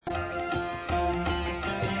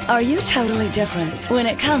Are you totally different when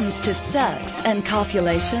it comes to sex and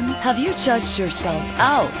copulation? Have you judged yourself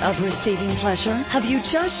out of receiving pleasure? Have you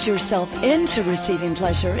judged yourself into receiving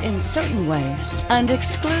pleasure in certain ways and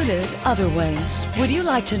excluded other ways? Would you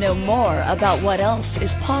like to know more about what else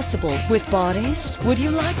is possible with bodies? Would you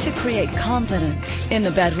like to create confidence in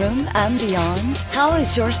the bedroom and beyond? How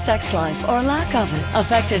has your sex life or lack of it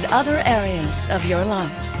affected other areas of your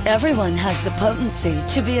life? Everyone has the potency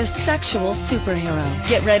to be a sexual superhero.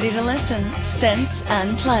 Get ready to listen, sense,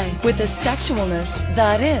 and play with the sexualness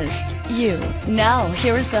that is you. Now,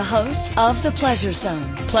 here's the host of The Pleasure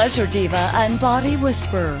Zone, pleasure diva and body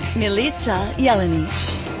whisperer, Milica Jelenic.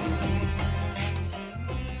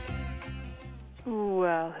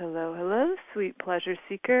 Well, hello, sweet pleasure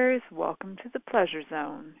seekers. Welcome to The Pleasure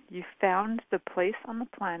Zone. You found the place on the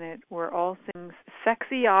planet where all things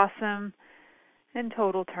sexy, awesome, and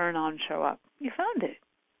total turn-on show up. You found it.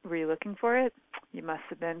 Were you looking for it? You must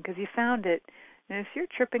have been, because you found it. And if you're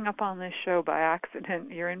tripping up on this show by accident,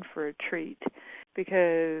 you're in for a treat.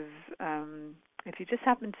 Because if you just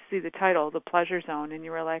happened to see the title, The Pleasure Zone, and you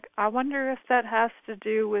were like, I wonder if that has to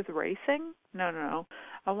do with racing? No.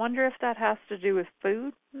 I wonder if that has to do with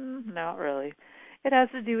food? Not really. It has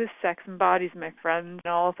to do with sex and bodies, my friend,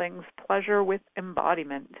 and all things pleasure with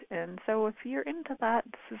embodiment. And so if you're into that,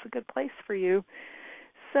 this is a good place for you.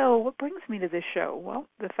 So what brings me to this show? Well,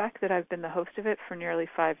 the fact that I've been the host of it for nearly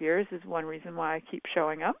 5 years is one reason why I keep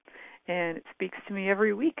showing up. And it speaks to me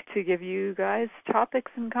every week to give you guys topics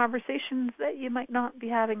and conversations that you might not be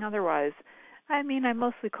having otherwise. I mean, I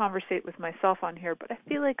mostly conversate with myself on here, but I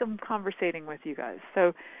feel like I'm conversating with you guys.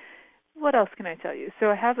 So what else can I tell you?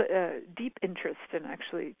 So I have a deep interest in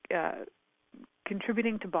actually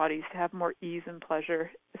contributing to bodies to have more ease and pleasure,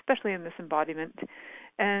 especially in this embodiment.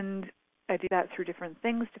 And I do that through different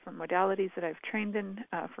things, different modalities that I've trained in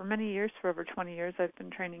for many years. For over 20 years, I've been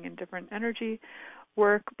training in different energy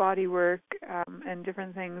work, body work, and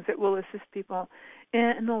different things that will assist people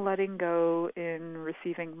in the letting go, in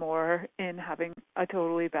receiving more, in having a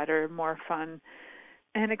totally better, more fun,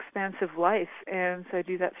 and expansive life. And so I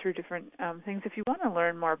do that through different things. If you want to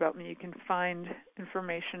learn more about me, you can find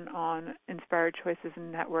information on Inspired Choices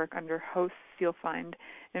Network under hosts. You'll find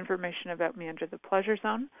information about me under the Pleasure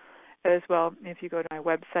Zone. As well, if you go to my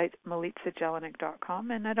website, milicajelenic.com,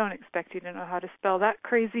 and I don't expect you to know how to spell that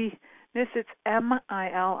craziness. It's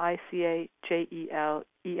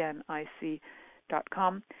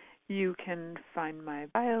MILICAJELENIC.com. You can find my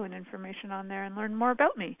bio and information on there and learn more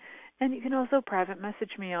about me. And you can also private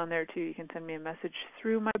message me on there, too. You can send me a message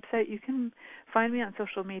through my website. You can find me on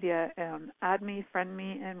social media and add me, friend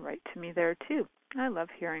me, and write to me there, too. I love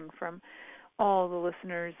hearing from all the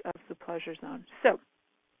listeners of The Pleasure Zone. So,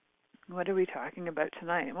 what are we talking about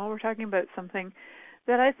tonight? Well, we're talking about something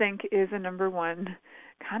that I think is a number one,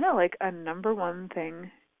 kind of like a number one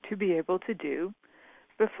thing to be able to do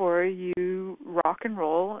before you rock and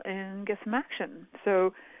roll and get some action.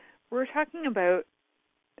 So we're talking about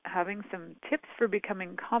having some tips for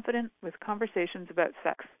becoming confident with conversations about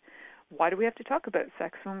sex. Why do we have to talk about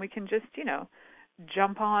sex when we can just,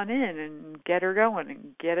 jump on in and get her going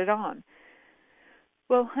and get it on?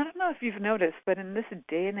 Well, I don't know if you've noticed, but in this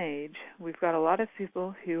day and age, we've got a lot of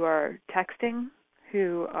people who are texting,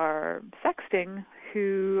 who are sexting,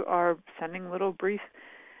 who are sending little brief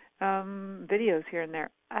videos here and there.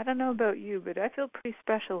 I don't know about you, but I feel pretty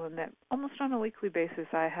special in that almost on a weekly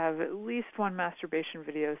basis I have at least one masturbation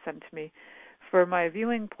video sent to me for my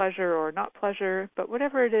viewing pleasure or not pleasure, but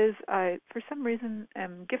whatever it is, I, for some reason,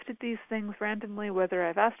 am gifted these things randomly, whether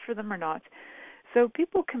I've asked for them or not. So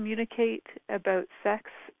people communicate about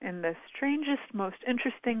sex in the strangest, most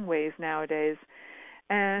interesting ways nowadays.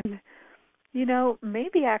 And,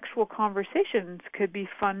 maybe actual conversations could be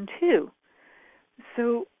fun too.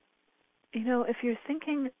 So, if you're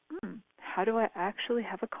thinking, how do I actually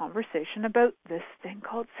have a conversation about this thing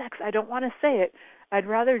called sex? I don't want to say it. I'd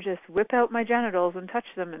rather just whip out my genitals and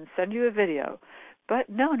touch them and send you a video. But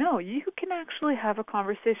no, you can actually have a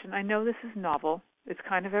conversation. I know this is novel. It's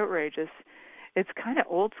kind of outrageous. It's kind of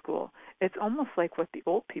old school. It's almost like what the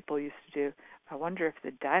old people used to do. I wonder if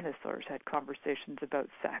the dinosaurs had conversations about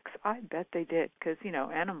sex. I bet they did, because,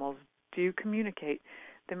 animals do communicate.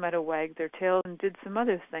 They might have wagged their tails and did some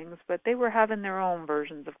other things, but they were having their own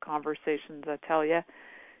versions of conversations, I tell you.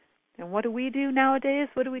 And what do we do nowadays?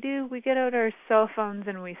 What do? We get out our cell phones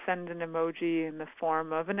and we send an emoji in the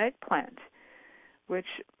form of an eggplant,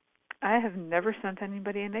 which I have never sent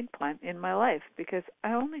anybody an eggplant in my life because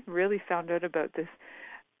I only really found out about this.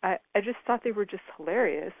 I just thought they were just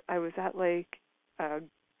hilarious. I was at a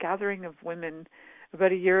gathering of women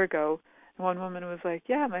about a year ago, one woman was like,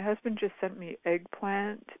 yeah, my husband just sent me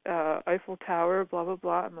eggplant, Eiffel Tower, blah, blah,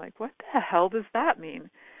 blah. I'm like, what the hell does that mean?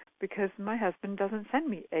 Because my husband doesn't send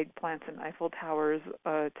me eggplants and Eiffel Towers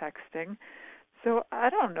texting. So I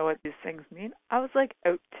don't know what these things mean. I was like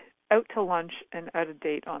out to lunch and out of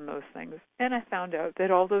date on those things. And I found out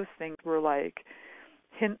that all those things were like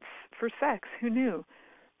hints for sex. Who knew?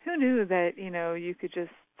 Who knew that, you could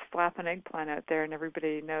just slap an eggplant out there and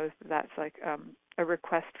everybody knows that that's like a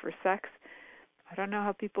request for sex? I don't know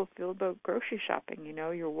how people feel about grocery shopping.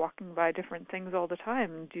 You're walking by different things all the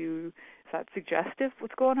time. Is that suggestive?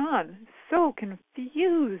 What's going on? So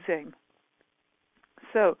confusing.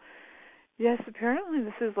 So, yes, apparently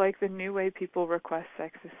this is like the new way people request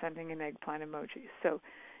sex, is sending an eggplant emoji. So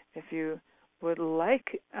if you would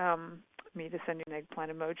like me to send you an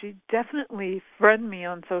eggplant emoji, definitely friend me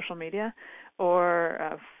on social media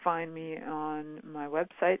or find me on my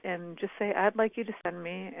website and just say, I'd like you to send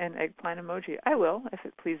me an eggplant emoji. I will, if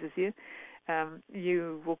it pleases you.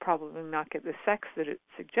 You will probably not get the sex that it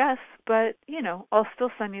suggests, but, I'll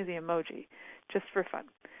still send you the emoji just for fun.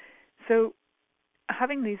 So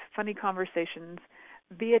having these funny conversations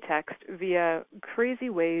via text, via crazy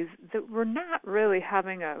ways that we're not really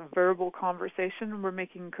having a verbal conversation. We're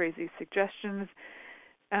making crazy suggestions,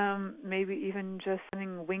 maybe even just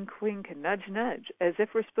sending wink, wink, and nudge, nudge, as if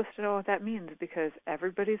we're supposed to know what that means, because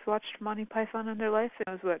everybody's watched Monty Python in their life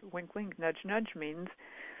and knows what wink, wink, nudge, nudge means.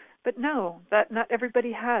 But no, that not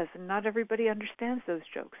everybody has, and not everybody understands those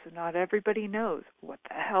jokes, and not everybody knows what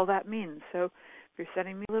the hell that means. So if you're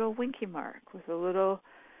sending me a little winky mark with a little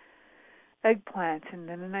eggplant and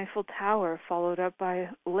then an Eiffel Tower followed up by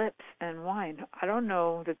lips and wine, I don't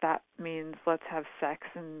know that means let's have sex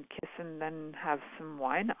and kiss and then have some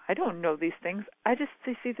wine. I don't know these things. I just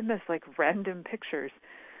see them as like random pictures.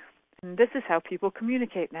 And this is how people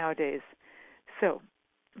communicate nowadays. So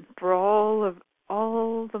for all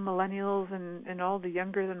the millennials and all the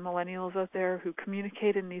younger than millennials out there who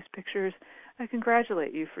communicate in these pictures, I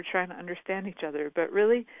congratulate you for trying to understand each other. But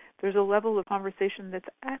really, there's a level of conversation that's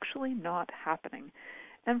actually not happening.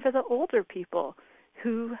 And for the older people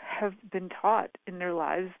who have been taught in their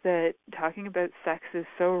lives that talking about sex is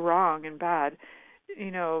so wrong and bad,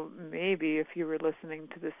 maybe if you were listening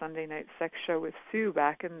to the Sunday Night Sex Show with Sue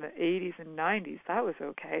back in the 80s and 90s, that was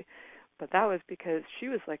okay. But that was because she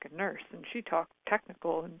was like a nurse and she talked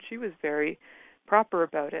technical and she was very proper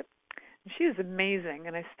about it. And she was amazing,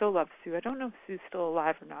 and I still love Sue. I don't know if Sue's still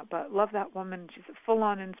alive or not, but love that woman. She's a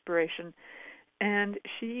full-on inspiration. And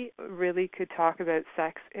she really could talk about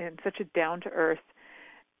sex in such a down-to-earth,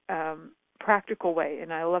 practical way,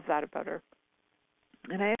 and I love that about her.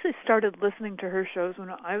 And I actually started listening to her shows when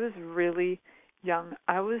I was really young.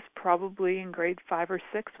 I was probably in grade 5 or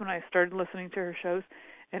 6 when I started listening to her shows,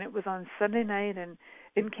 and it was on Sunday night, and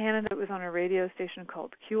in Canada it was on a radio station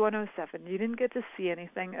called Q107. You didn't get to see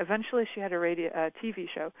anything. Eventually she had a TV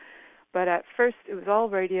show, but at first it was all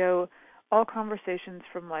radio, all conversations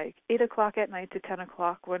from like 8 o'clock at night to 10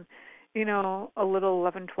 o'clock when, a little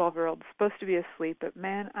 11, 12-year-old supposed to be asleep, but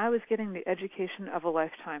man, I was getting the education of a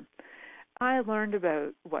lifetime. I learned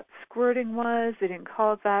about what squirting was. They didn't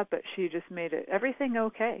call it that, but she just made everything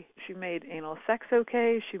okay. She made anal sex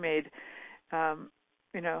okay. She made,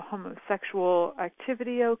 homosexual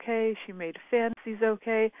activity okay. She made fantasies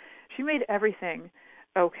okay. She made everything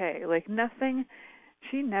okay. Like nothing.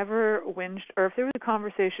 She never whinged, or if there was a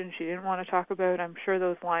conversation she didn't want to talk about, I'm sure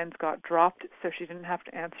those lines got dropped, so she didn't have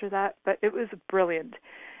to answer that. But it was brilliant.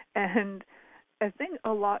 And I think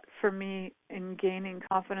a lot for me in gaining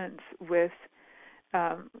confidence with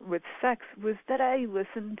sex was that I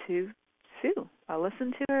listened to Sue. I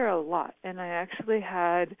listened to her a lot, and I actually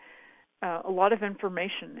had a lot of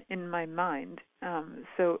information in my mind.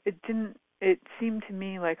 So it seemed to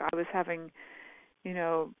me like I was having,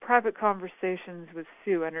 private conversations with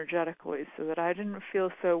Sue energetically, so that I didn't feel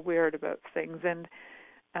so weird about things. And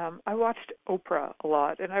I watched Oprah a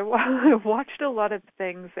lot, and I watched a lot of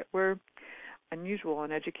things that were unusual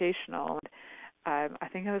and educational. And I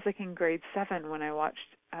think I was like in grade 7 when I watched,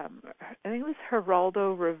 I think it was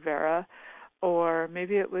Geraldo Rivera, or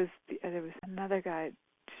maybe there was another guy.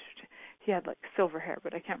 He had like silver hair,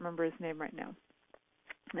 but I can't remember his name right now.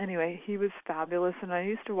 Anyway, he was fabulous, and I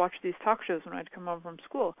used to watch these talk shows when I'd come home from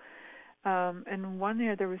school. And one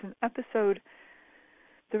year there was an episode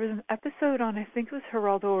on, I think it was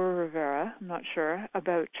Geraldo Rivera, I'm not sure,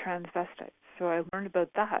 about transvestites. So I learned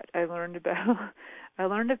about that. I learned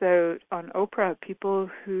about on Oprah people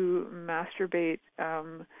who masturbate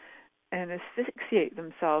and asphyxiate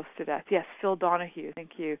themselves to death. Yes, Phil Donahue.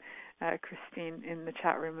 Thank you, Christine, in the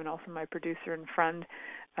chat room, and also my producer and friend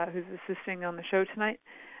who's assisting on the show tonight.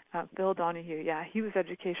 Bill Donahue, yeah, he was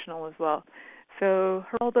educational as well. So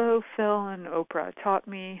Geraldo, Phil, and Oprah taught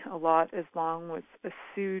me a lot, as long with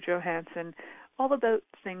Sue Johansson, all about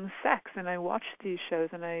things sex. And I watched these shows,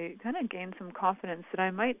 and I kind of gained some confidence that I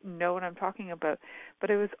might know what I'm talking about. But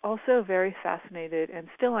I was also very fascinated, and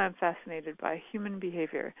still am fascinated, by human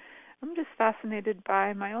behavior. I'm just fascinated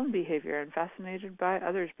by my own behavior and fascinated by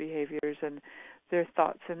others' behaviors and their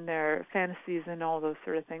thoughts and their fantasies and all those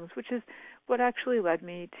sort of things, which is what actually led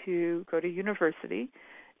me to go to university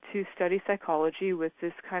to study psychology with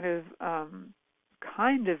this kind of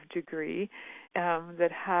degree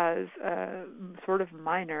that has a sort of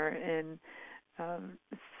minor in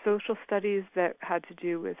social studies that had to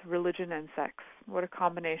do with religion and sex. What a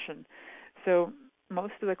combination. So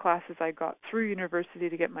most of the classes I got through university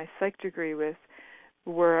to get my psych degree with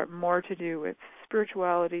were more to do with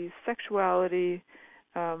spirituality, sexuality,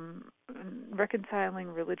 reconciling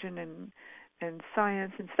religion and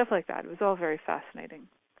science and stuff like that. It was all very fascinating.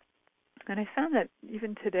 And I found that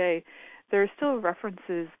even today, there are still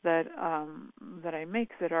references that I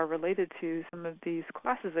make that are related to some of these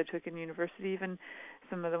classes I took in university, even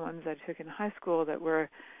some of the ones I took in high school that were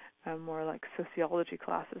more like sociology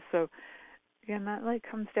classes. So again, that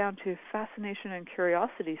comes down to fascination and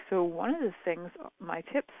curiosity. So one of the things, my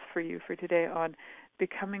tips for you for today on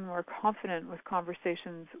becoming more confident with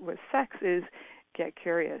conversations with sex is get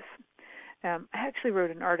curious. I actually wrote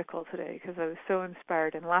an article today because I was so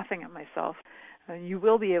inspired and laughing at myself. You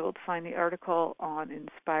will be able to find the article on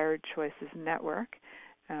Inspired Choices Network.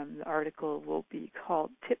 The article will be called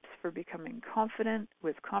Tips for Becoming Confident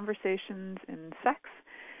with Conversations in Sex.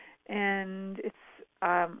 And it's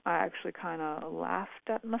I actually kind of laughed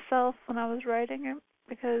at myself when I was writing it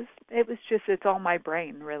because it's all my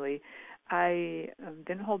brain, really. I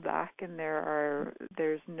didn't hold back, and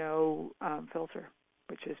there's no filter,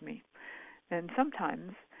 which is me. And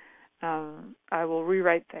sometimes I will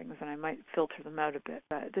rewrite things, and I might filter them out a bit.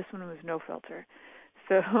 But this one was no filter.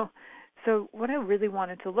 So what I really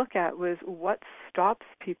wanted to look at was what stops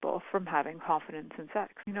people from having confidence in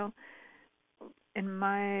sex. In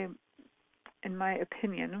my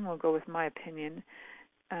opinion, and we'll go with my opinion,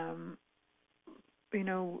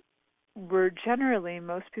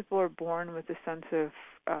 most people are born with a sense of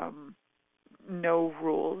no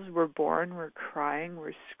rules. We're born, we're crying,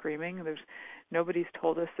 we're screaming. Nobody's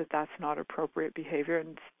told us that that's not appropriate behavior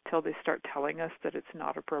until they start telling us that it's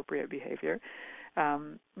not appropriate behavior.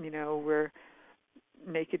 We're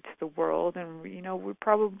naked to the world, and we're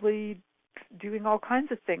probably doing all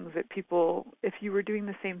kinds of things that people, if you were doing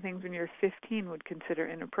the same things when you're 15, would consider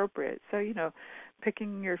inappropriate. So,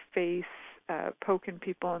 picking your face, poking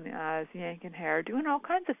people in the eyes, yanking hair, doing all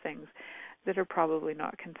kinds of things that are probably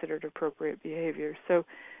not considered appropriate behavior. So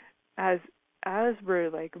as we're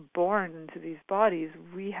born into these bodies,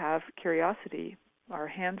 we have curiosity. Our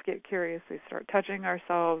hands get curious, they start touching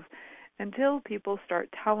ourselves until people start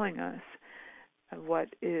telling us what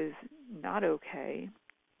is not okay.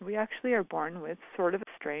 We actually are born with sort of a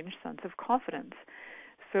strange sense of confidence.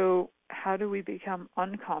 So how do we become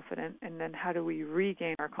unconfident, and then how do we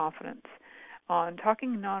regain our confidence? On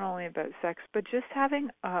talking not only about sex, but just having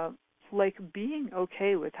being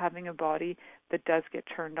okay with having a body that does get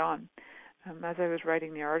turned on. As I was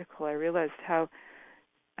writing the article, I realized how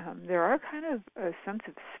there are kind of a sense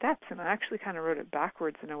of steps, and I actually kind of wrote it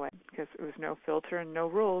backwards in a way because it was no filter and no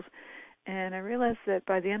rules. And I realized that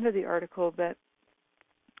by the end of the article that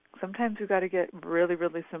sometimes we've got to get really,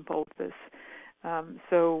 really simple with this.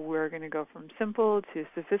 So we're going to go from simple to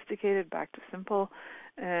sophisticated, back to simple,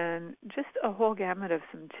 and just a whole gamut of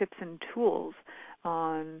some tips and tools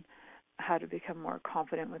on how to become more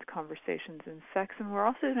confident with conversations in sex. And we're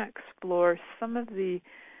also going to explore some of the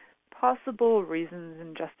possible reasons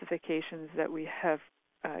and justifications that we have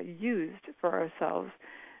used for ourselves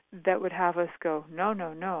that would have us go, no,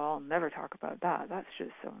 I'll never talk about that. That's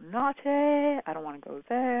just so naughty. I don't want to go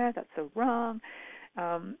there. That's so wrong.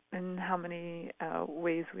 And how many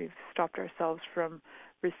ways we've stopped ourselves from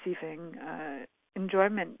receiving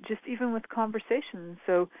enjoyment, just even with conversations.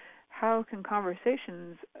 So how can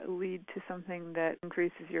conversations lead to something that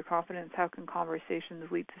increases your confidence? How can conversations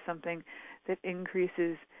lead to something that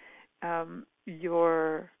increases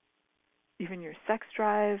your sex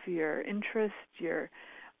drive, your interest,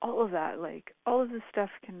 all of that? All of this stuff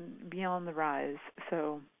can be on the rise.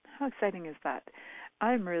 So how exciting is that?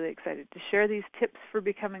 I'm really excited to share these tips for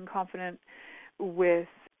becoming confident with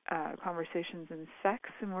conversations in sex,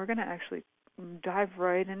 and we're going to actually dive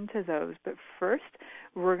right into those. But first,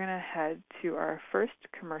 we're going to head to our first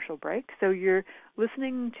commercial break. So you're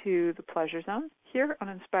listening to The Pleasure Zone here on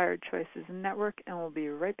Inspired Choices Network, and we'll be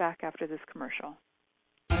right back after this commercial.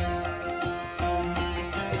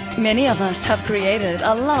 Many of us have created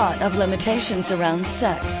a lot of limitations around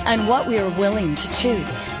sex and what we are willing to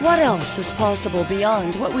choose. What else is possible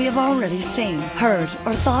beyond what we have already seen, heard,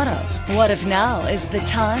 or thought of? What if now is the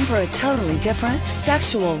time for a totally different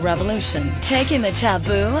sexual revolution, taking the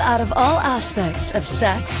taboo out of all aspects of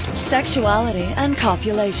sex, sexuality, and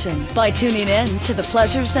copulation by tuning in to the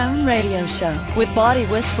Pleasure Zone radio show with body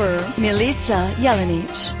whisperer Milica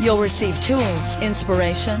Jelenic. You'll receive tools,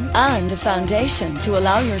 inspiration, and a foundation to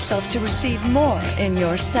allow yourself to receive more in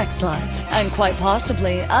your sex life and quite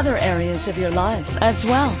possibly other areas of your life as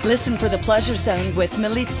well. Listen for the Pleasure Zone with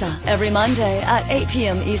Milica every Monday at 8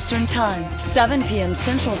 p.m. Eastern Time, 7 p.m.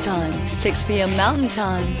 Central Time, 6 p.m. Mountain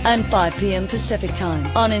Time, and 5 p.m. Pacific Time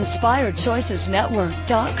on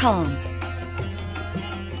InspiredChoicesNetwork.com.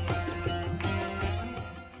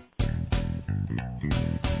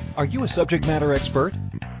 Are you a subject matter expert?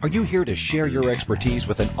 Are you here to share your expertise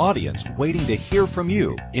with an audience waiting to hear from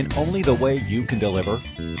you in only the way you can deliver?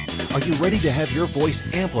 Are you ready to have your voice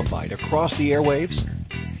amplified across the airwaves?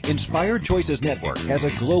 Inspired Choices Network has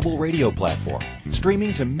a global radio platform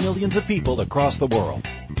streaming to millions of people across the world.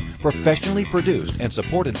 Professionally produced and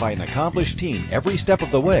supported by an accomplished team every step of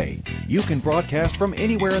the way, you can broadcast from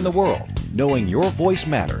anywhere in the world, knowing your voice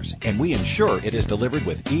matters, and we ensure it is delivered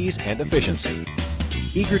with ease and efficiency.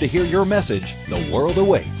 Eager to hear your message, the world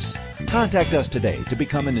awaits. Contact us today to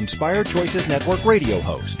become an Inspired Choices Network radio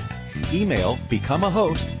host. Email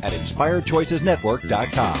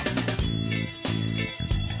becomeahost@inspiredchoicesnetwork.com.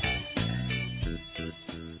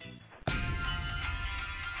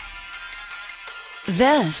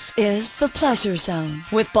 This is the Pleasure Zone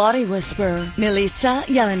with body whisperer Milica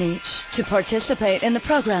Jelenic. To participate in the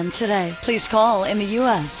program today, please call in the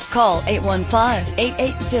U.S. Call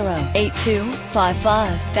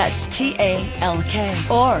 815-880-8255. That's TALK.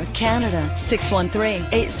 Or Canada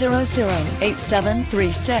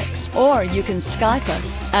 613-800-8736. Or you can Skype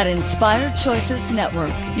us at Inspired Choices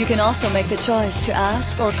Network. You can also make the choice to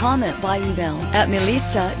ask or comment by email at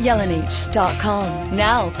milicajelenic.com.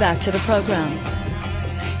 Now back to the program.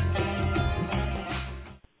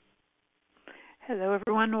 Hello,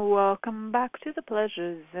 everyone. Welcome back to the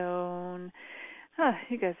Pleasure Zone.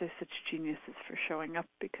 You guys are such geniuses for showing up.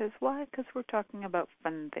 Because why? Because we're talking about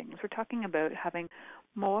fun things. We're talking about having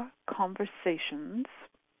more conversations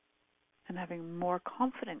and having more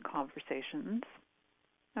confident conversations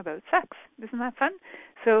about sex. Isn't that fun?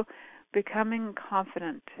 So, becoming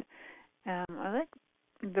confident. I like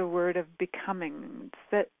the word of becoming. It's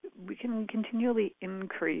that we can continually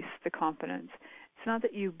increase the confidence. It's not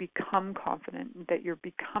that you become confident, that you're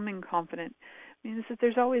becoming confident. I mean,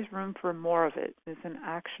 there's always room for more of it. It's an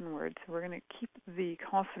action word, so we're going to keep the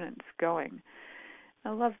confidence going.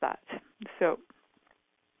 I love that. So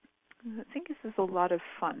I think this is a lot of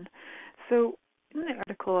fun. So in the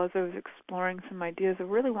article, as I was exploring some ideas, I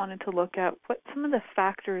really wanted to look at what some of the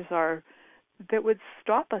factors are that would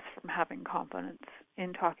stop us from having confidence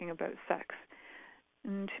in talking about sex.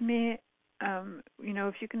 And to me,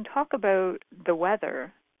 if you can talk about the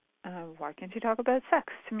weather, why can't you talk about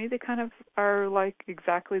sex? To me, they kind of are like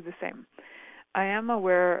exactly the same. I am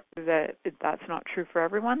aware that that's not true for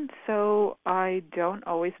everyone, so I don't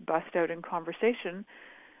always bust out in conversation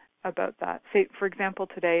about that. Say, for example,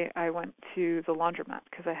 today I went to the laundromat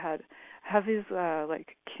because I have these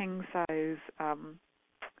like king size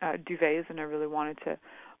duvets, and I really wanted to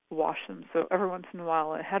wash them. So every once in a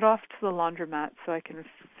while I head off to the laundromat so I can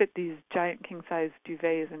fit these giant king-size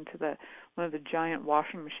duvets into one of the giant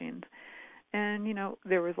washing machines. And,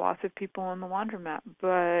 there was lots of people in the laundromat.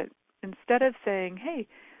 But instead of saying, hey,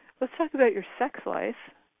 let's talk about your sex life,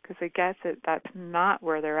 because I guess that's not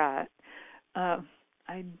where they're at, I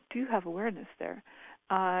do have awareness there.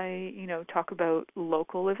 I, talk about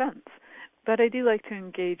local events. But I do like to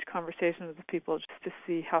engage conversation with the people just to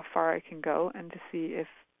see how far I can go and to see if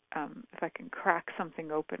I can crack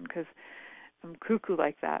something open, because I'm cuckoo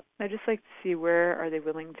like that. I just like to see where are they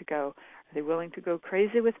willing to go. Are they willing to go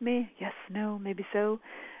crazy with me? Yes, no, maybe so.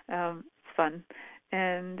 It's fun.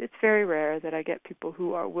 And it's very rare that I get people who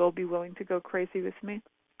will be willing to go crazy with me.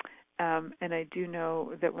 And I do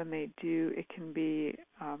know that when they do, it can be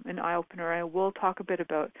an eye-opener. I will talk a bit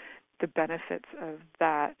about the benefits of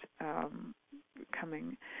that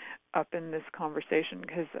coming up in this conversation,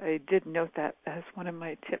 because I did note that as one of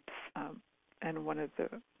my tips, and one of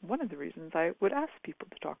the reasons I would ask people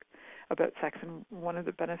to talk about sex, and one of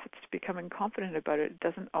the benefits to becoming confident about it. It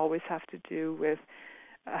doesn't always have to do with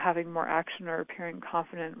having more action or appearing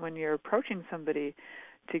confident when you're approaching somebody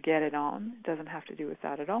to get it on. It doesn't have to do with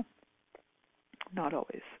that at all. Not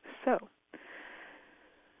always. So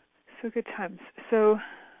good times. So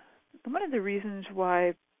one of the reasons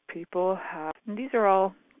why people have, and these are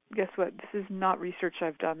all, guess what, this is not research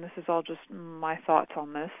I've done, this is all just my thoughts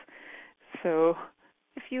on this. So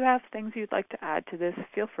if you have things you'd like to add to this,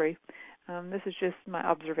 feel free. This is just my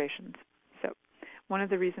observations. So one of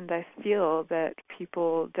the reasons I feel that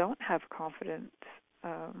people don't have confidence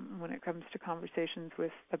when it comes to conversations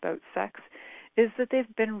about sex is that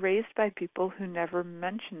they've been raised by people who never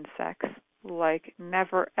mention sex, like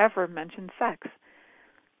never ever mention sex.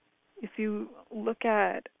 If you look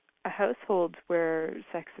at a household where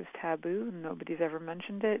sex is taboo and nobody's ever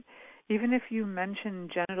mentioned it, even if you mention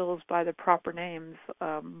genitals by the proper names,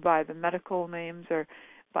 by the medical names or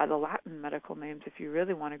by the Latin medical names if you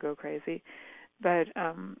really want to go crazy, but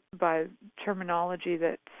by terminology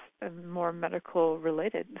that's more medical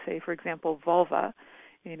related, say for example vulva,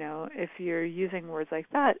 if you're using words like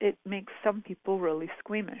that, it makes some people really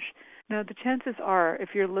squeamish. Now the chances are, if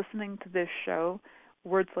you're listening to this show,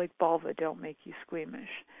 words like vulva don't make you squeamish,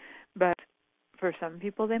 but for some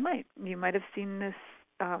people they might. You might have seen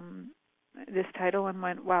this title and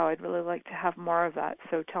went, wow, I'd really like to have more of that.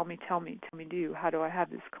 So tell me, do. How do I have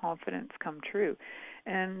this confidence come true?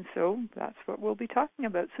 And so that's what we'll be talking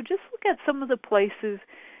about. So just look at some of the places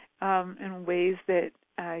and ways that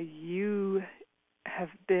you have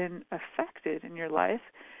been affected in your life,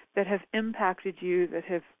 that have impacted you, that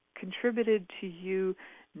have contributed to you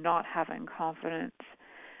not having confidence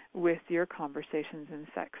with your conversations in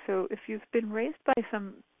sex. So if you've been raised by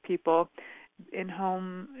some people in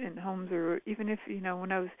homes, or even if,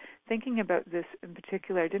 when I was thinking about this in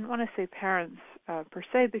particular, I didn't want to say parents per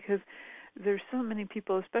se, because there's so many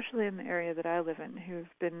people, especially in the area that I live in, who've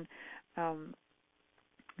been,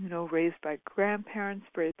 raised by grandparents,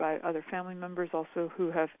 raised by other family members also who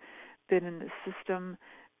have been in the system,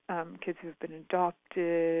 kids who've been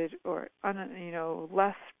adopted or,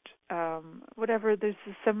 left, whatever. There's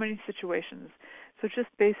just so many situations. So just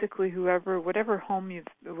basically whatever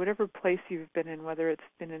place you've been in, whether it's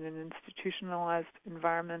been in an institutionalized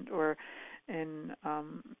environment or in,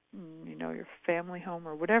 your family home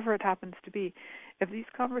or whatever it happens to be, if these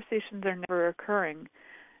conversations are never occurring,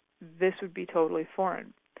 this would be totally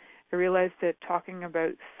foreign. I realize that talking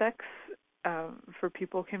about sex for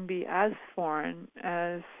people can be as foreign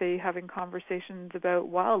as, say, having conversations about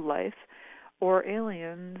wildlife or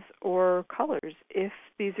aliens or colors, if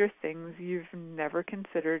these are things you've never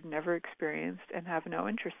considered, never experienced, and have no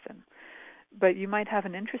interest in. But you might have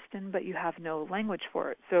an interest in, but you have no language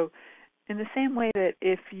for it. So in the same way that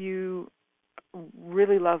if you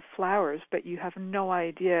really love flowers, but you have no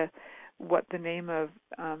idea what the name of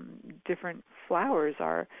different flowers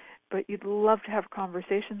are, but you'd love to have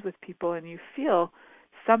conversations with people and you feel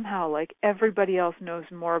somehow like everybody else knows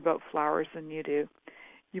more about flowers than you do,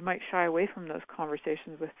 you might shy away from those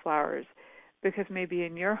conversations with flowers because maybe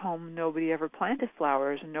in your home nobody ever planted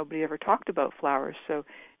flowers and nobody ever talked about flowers, so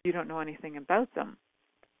you don't know anything about them.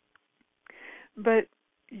 But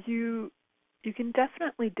you can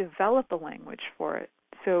definitely develop a language for it.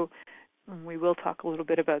 So we will talk a little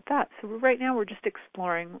bit about that. So right now we're just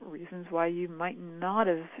exploring reasons why you might not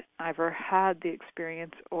have ever had the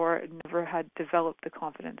experience or never had developed the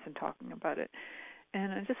confidence in talking about it.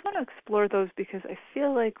 And I just want to explore those because I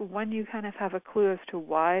feel like when you kind of have a clue as to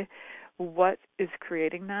why, what is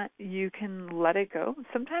creating that, you can let it go.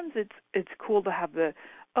 Sometimes it's cool to have the,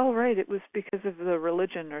 oh, right, it was because of the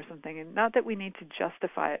religion or something. And not that we need to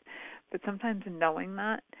justify it, but sometimes knowing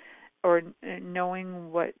that or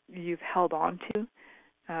knowing what you've held on to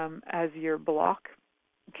as your block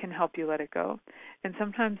can help you let it go. And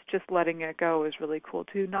sometimes just letting it go is really cool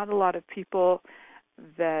too. Not a lot of people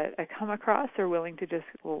that I come across are willing to just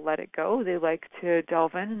let it go. They like to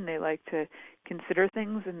delve in and they like to consider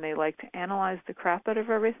things and they like to analyze the crap out of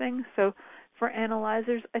everything. So for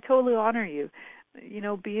analyzers, I totally honor you.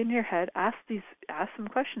 Be in your head, ask some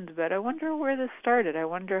questions about, I wonder where this started. I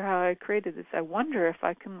wonder how I created this. I wonder if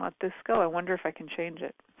I can let this go. I wonder if I can change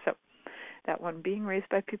it. So that one, being raised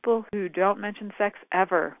by people who don't mention sex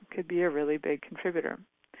ever, could be a really big contributor.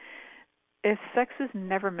 If sex is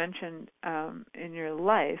never mentioned in your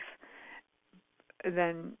life,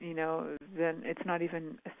 then it's not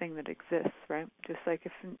even a thing that exists, right? Just like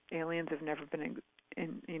if aliens have never been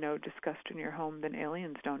discussed in your home, then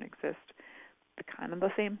aliens don't exist. Kind of the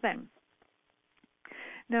same thing.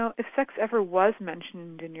 Now, if sex ever was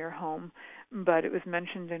mentioned in your home, but it was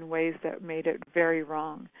mentioned in ways that made it very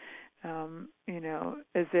wrong,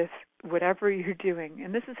 as if whatever you're doing,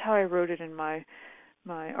 and this is how I wrote it in my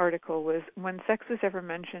article, was when sex was ever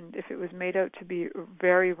mentioned, if it was made out to be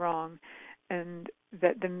very wrong, and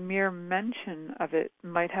that the mere mention of it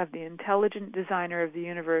might have the intelligent designer of the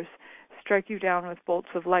universe strike you down with bolts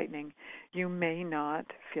of lightning, you may not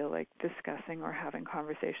feel like discussing or having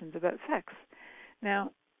conversations about sex.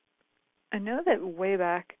 Now, I know that way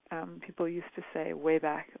back, people used to say way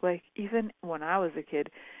back, like even when I was a kid,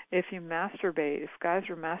 if guys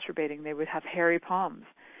were masturbating, they would have hairy palms.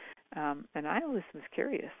 And I always was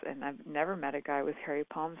curious, and I've never met a guy with hairy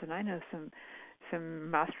palms, and I know some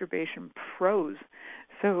masturbation pros.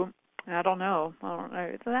 So I don't know.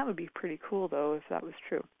 So that would be pretty cool, though, if that was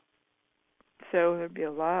true. So there'd be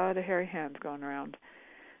a lot of hairy hands going around.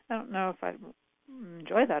 I don't know if I'd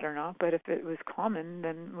enjoy that or not, but if it was common,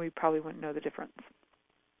 then we probably wouldn't know the difference.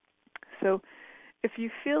 So if you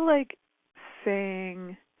feel like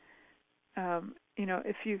saying,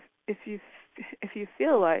 if you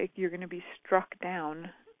feel like you're going to be struck down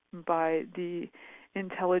by the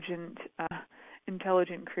intelligent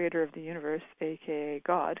creator of the universe, aka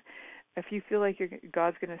God, if you feel like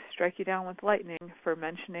God's going to strike you down with lightning for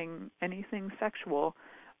mentioning anything sexual,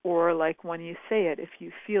 or like when you say it, if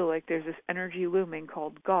you feel like there's this energy looming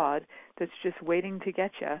called God that's just waiting to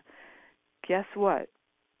get you, guess what?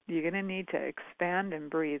 You're going to need to expand and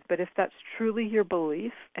breathe. But if that's truly your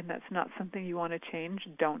belief and that's not something you want to change,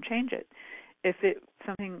 don't change it. If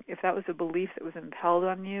that was a belief that was impelled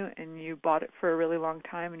on you and you bought it for a really long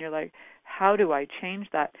time and you're like, how do I change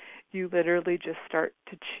that? You literally just start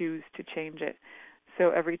to choose to change it. So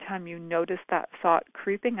every time you notice that thought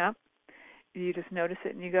creeping up, you just notice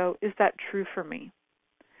it and you go, is that true for me?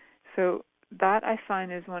 So that I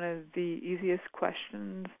find is one of the easiest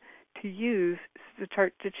questions to use to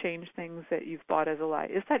start to change things that you've bought as a lie.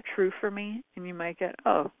 Is that true for me? And you might get,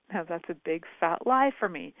 oh, now that's a big fat lie for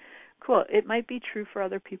me. Cool. It might be true for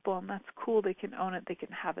other people, and that's cool. They can own it. They can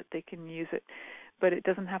have it. They can use it. But it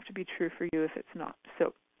doesn't have to be true for you if it's not.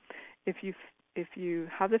 So if you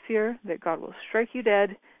have the fear that God will strike you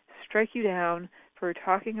dead, strike you down for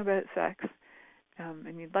talking about sex,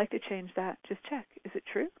 and you'd like to change that, just check. Is it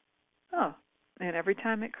true? Oh. And every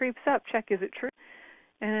time it creeps up, check, is it true?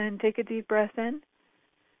 And take a deep breath in.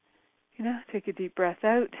 Take a deep breath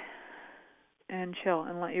out and chill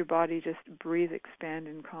and let your body just breathe, expand,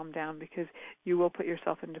 and calm down, because you will put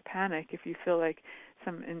yourself into panic if you feel like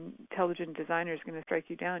some intelligent designer is going to strike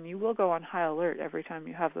you down. You will go on high alert every time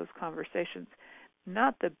you have those conversations.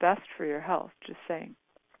 Not the best for your health, just saying.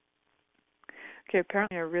 Okay,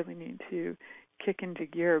 apparently I really need to kick into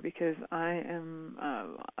gear because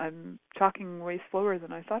I'm talking way slower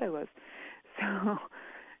than I thought I was.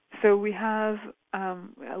 So we have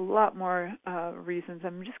a lot more reasons.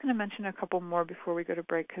 I'm just going to mention a couple more before we go to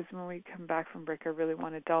break, because when we come back from break, I really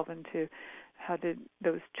want to delve into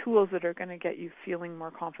those tools that are going to get you feeling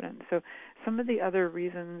more confident. So some of the other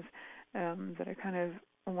reasons that I kind of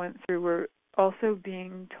went through were also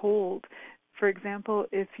being told. For example,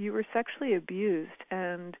 if you were sexually abused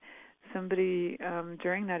and somebody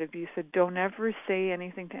during that abuse said, don't ever say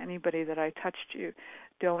anything to anybody that I touched you.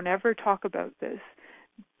 Don't ever talk about this.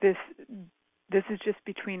 This is just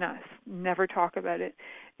between us. Never talk about it.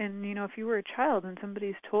 And, if you were a child and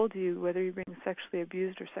somebody's told you, whether you're being sexually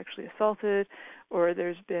abused or sexually assaulted, or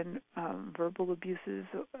there's been verbal abuses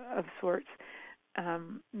of sorts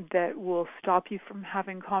that will stop you from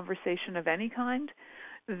having conversation of any kind,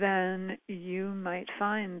 then you might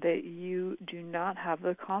find that you do not have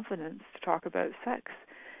the confidence to talk about sex.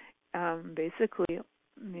 Basically,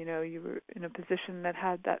 you were in a position that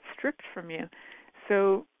had that stripped from you.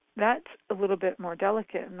 So that's a little bit more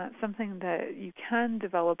delicate, and that's something that you can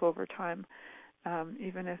develop over time,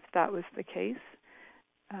 even if that was the case.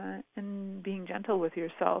 And being gentle with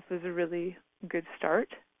yourself is a really good start.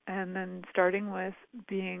 And then starting with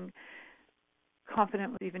being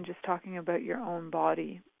confident with even just talking about your own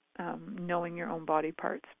body, knowing your own body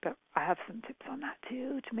parts. But I have some tips on that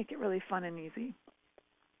too to make it really fun and easy.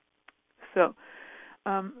 So,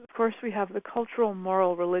 of course, we have the cultural,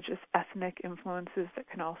 moral, religious, ethnic influences that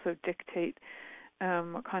can also dictate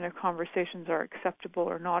what kind of conversations are acceptable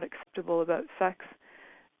or not acceptable about sex.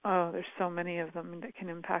 Oh, there's so many of them that can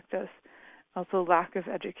impact us. Also, lack of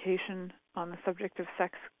education on the subject of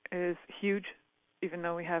sex is huge. Even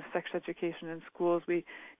though we have sex education in schools, we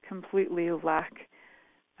completely lack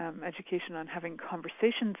education on having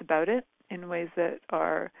conversations about it in ways that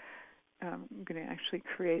are going to actually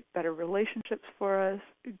create better relationships for us,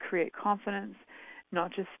 create confidence,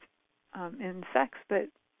 not just in sex, but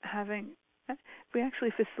if we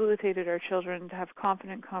actually facilitated our children to have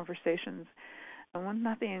confident conversations. And wouldn't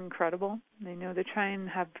that be incredible? They try and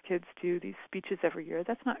have kids do these speeches every year.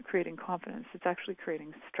 That's not creating confidence. It's actually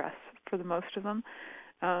creating stress for the most of them.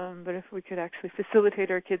 But if we could actually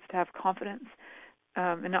facilitate our kids to have confidence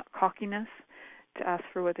and not cockiness, to ask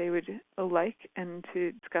for what they would like and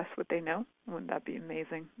to discuss what they know. Wouldn't that be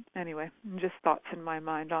amazing? Anyway, just thoughts in my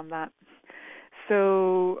mind on that.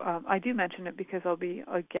 So I do mention it because I'll be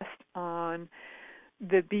a guest on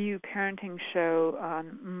the BU Parenting Show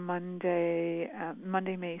on Monday,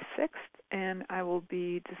 May 6th, and I will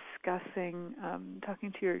be discussing,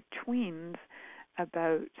 talking to your tweens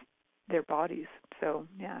about their bodies. So,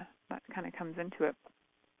 yeah, that kind of comes into it.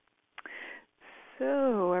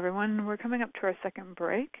 So, everyone, we're coming up to our second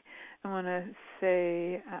break. I want to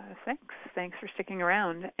say thanks. Thanks for sticking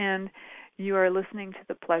around. And you are listening to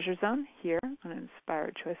The Pleasure Zone here on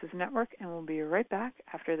Inspired Choices Network, and we'll be right back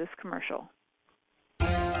after this commercial.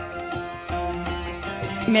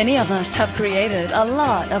 Many of us have created a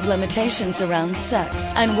lot of limitations around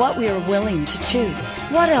sex and what we are willing to choose.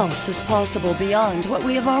 What else is possible beyond what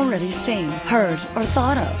we have already seen, heard, or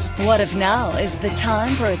thought of? What if now is the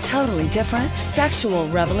time for a totally different sexual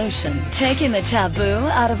revolution, taking the taboo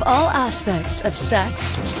out of all aspects of sex,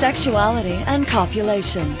 sexuality, and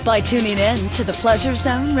copulation by tuning in to the Pleasure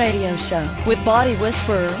Zone radio show with body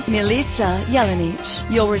whisperer Milica Jelenic.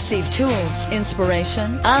 You'll receive tools,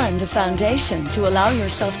 inspiration, and a foundation to allow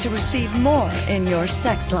yourself to receive more in your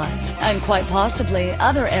sex life and quite possibly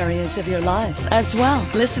other areas of your life as well.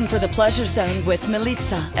 Listen for the Pleasure Zone with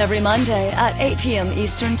Milica every Monday at 8 p.m.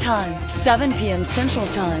 Eastern Time, 7 p.m. Central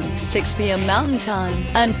Time, 6 p.m. Mountain Time,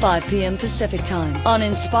 and 5 p.m. Pacific Time on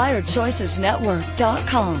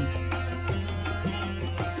InspiredChoicesNetwork.com.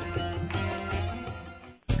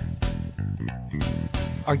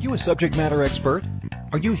 Are you a subject matter expert?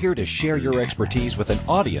 Are you here to share your expertise with an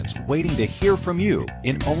audience waiting to hear from you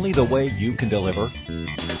in only the way you can deliver?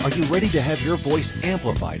 Are you ready to have your voice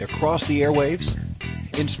amplified across the airwaves?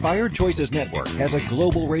 Inspired Choices Network has a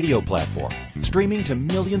global radio platform streaming to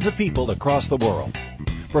millions of people across the world.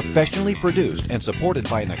 Professionally produced and supported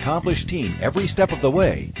by an accomplished team every step of the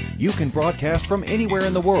way, you can broadcast from anywhere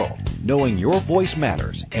in the world, knowing your voice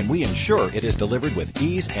matters, and we ensure it is delivered with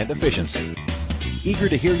ease and efficiency. Eager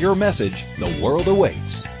to hear your message, the world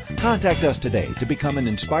awaits. Contact us today to become an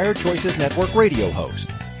Inspired Choices Network radio host.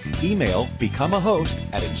 Email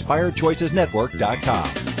becomeahost@inspiredchoicesnetwork.com.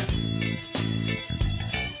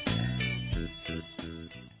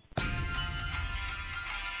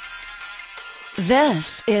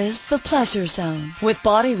 This is The Pleasure Zone with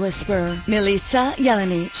body whisperer Milica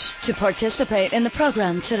Jelenic. To participate in the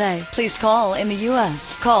program today, please call in the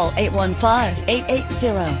U.S. Call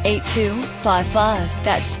 815-880-8255.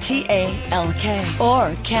 That's TALK.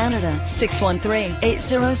 Or Canada,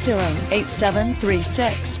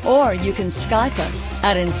 613-800-8736. Or you can Skype us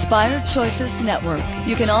at Inspired Choices Network.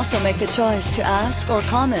 You can also make the choice to ask or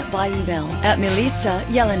comment by email at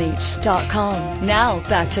milicajelenic.com. Now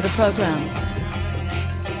back to the program.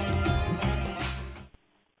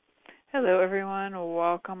 Hello, everyone.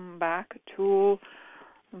 Welcome back to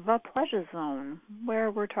The Pleasure Zone,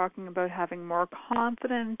 where we're talking about having more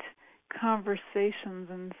confident conversations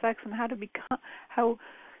in sex and how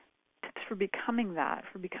tips for becoming that,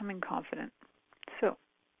 for becoming confident. So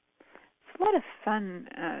it's a lot of fun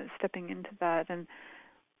stepping into that. And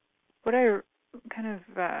what I kind of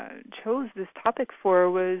chose this topic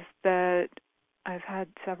for was that I've had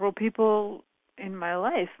several people in my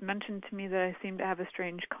life mentioned to me that I seem to have a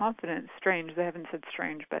strange confidence. Strange, they haven't said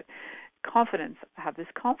strange, but confidence. I have this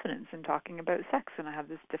confidence in talking about sex, and I have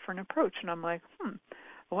this different approach. And I'm like, I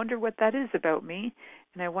wonder what that is about me,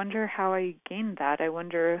 and I wonder how I gained that. I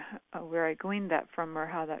wonder where I gleaned that from or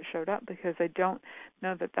how that showed up, because I don't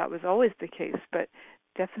know that that was always the case, but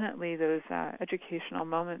definitely those educational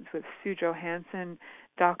moments with Sue Johansson,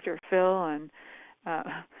 Dr. Phil,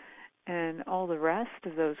 and all the rest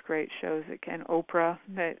of those great shows, and Oprah,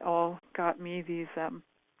 that all got me these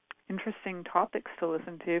interesting topics to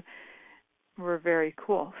listen to, were very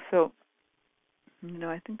cool. So,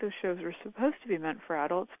 I think those shows were supposed to be meant for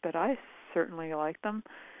adults, but I certainly like them,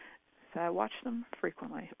 so I watch them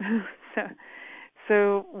frequently.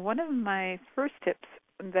 So one of my first tips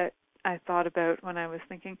that I thought about when I was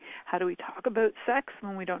thinking, how do we talk about sex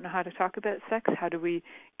when we don't know how to talk about sex? How do we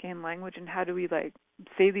gain language, and how do we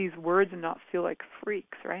say these words and not feel like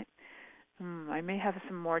freaks, right? I may have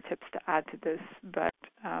some more tips to add to this, but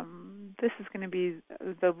this is going to be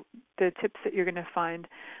the tips that you're going to find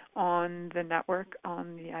on the network,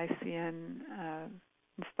 on the ICN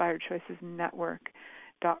Inspired Choices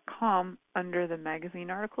Network.com under the magazine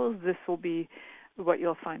articles. This will be what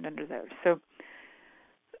you'll find under there. So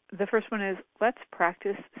the first one is, let's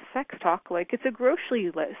practice sex talk like it's a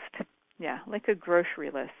grocery list. Yeah, like a grocery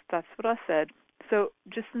list. That's what I said. So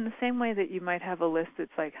just in the same way that you might have a list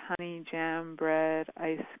that's like honey, jam, bread,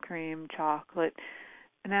 ice cream, chocolate.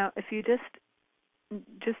 Now, if you just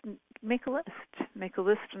just make a list. Make a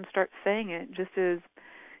list and start saying it just as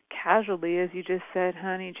casually as you just said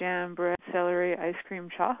honey, jam, bread, celery, ice cream,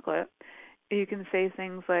 chocolate. You can say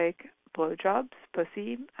things like blowjobs,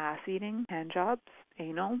 pussy, ass eating, hand jobs,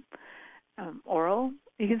 anal, oral.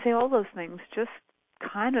 You can say all those things just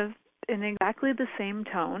kind of in exactly the same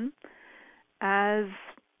tone as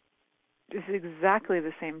is exactly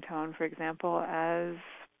the same tone, for example, as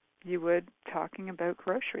you would talking about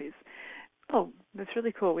groceries. Oh, that's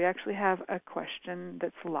really cool. We actually have a question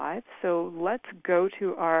that's live. So let's go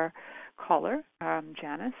to our caller,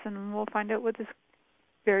 Janice, and we'll find out what this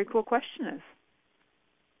very cool question is.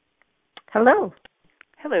 Hello.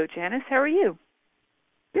 Hello, Janice. How are you?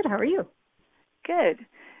 Good. How are you? Good.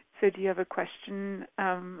 So do you have a question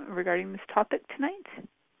regarding this topic tonight?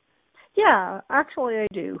 Yeah, actually I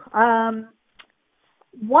do.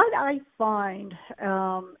 What I find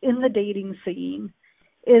in the dating scene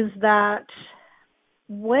is that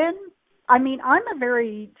I'm a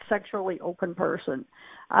very sexually open person.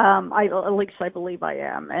 At least I believe I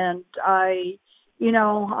am. And I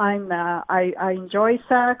enjoy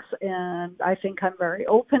sex, and I think I'm very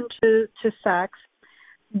open to sex.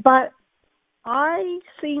 But I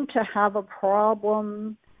seem to have a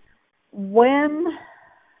problem when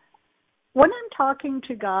I'm talking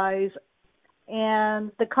to guys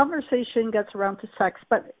and the conversation gets around to sex,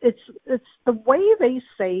 but it's the way they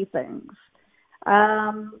say things.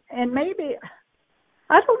 And maybe,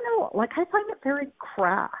 I don't know, like I find it very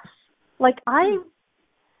crass. Like I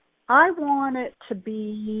want it to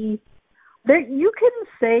be, there. You can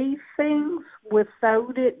say things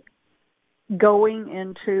without it going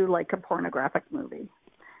into like a pornographic movie.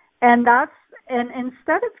 And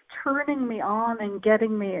instead of turning me on and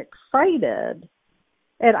getting me excited,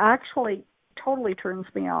 it actually totally turns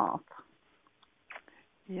me off.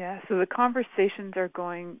 Yeah, so the conversations are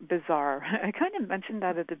going bizarre. I kind of mentioned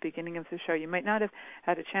that at the beginning of the show. You might not have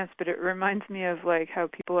had a chance, but it reminds me of like how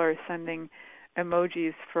people are sending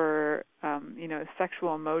emojis for,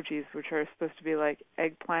 sexual emojis, which are supposed to be like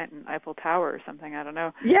eggplant and Eiffel Tower or something. I don't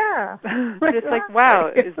know. Yeah. It's like,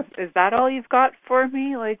 wow, is that all you've got for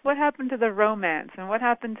me? Like, what happened to the romance, and what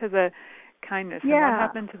happened to the kindness, and what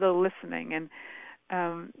happened to the listening? And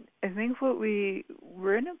I think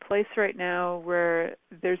we're in a place right now where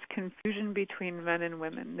there's confusion between men and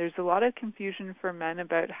women. There's a lot of confusion for men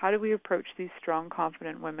about how do we approach these strong,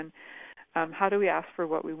 confident women. How do we ask for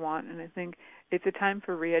what we want? And I think it's a time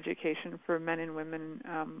for re-education for men and women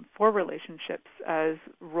for relationships, as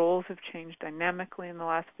roles have changed dynamically in the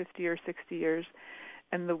last 50 or 60 years,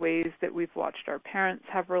 and the ways that we've watched our parents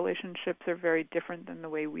have relationships are very different than the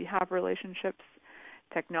way we have relationships.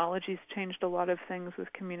 Technology's changed a lot of things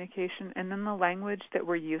with communication, and then the language that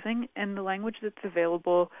we're using and the language that's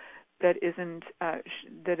available that isn't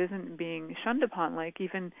being shunned upon. Like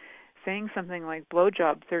even saying something like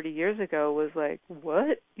blowjob 30 years ago was like,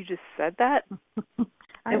 what? You just said that? It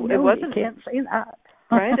wasn't, you can't say that.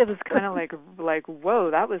 Right? It was kind of like, whoa,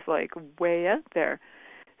 that was like way out there.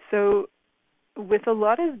 So with a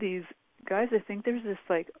lot of these guys, I think there's this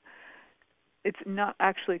like, it's not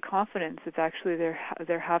actually confidence. It's actually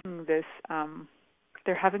they're having this,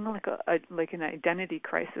 they're having like an identity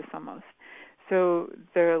crisis almost. So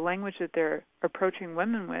the language that they're approaching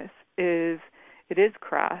women with is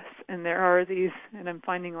crass, and there are these, and I'm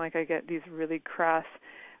finding like I get these really crass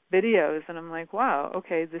videos, and I'm like, wow,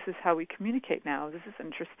 okay, this is how we communicate now. This is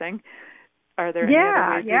interesting. Are there any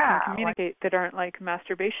other ways we can communicate that aren't like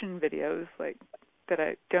masturbation videos, like that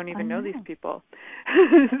I don't even know these people?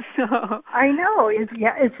 So I know.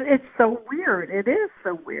 It's so weird. It is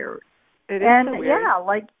so weird. It is so weird.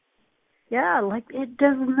 Like it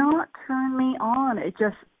does not turn me on. It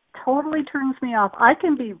just totally turns me off. I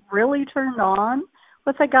can be really turned on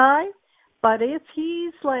with a guy, but if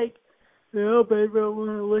he's like, yeah, baby, I want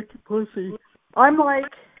to lick your pussy, I'm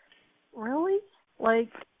like, really?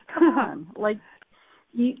 Like, come on. Like,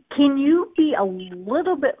 can you be a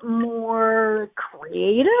little bit more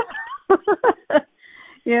creative?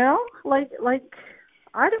 You know, like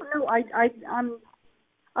I don't know.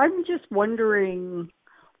 I'm just wondering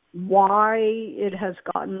why it has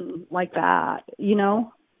gotten like that. You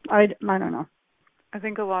know, I don't know. I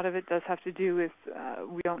think a lot of it does have to do with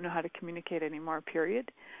we don't know how to communicate anymore,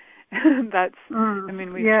 period. That's,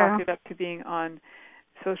 we've chalked it up to being on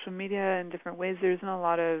social media in different ways. There isn't a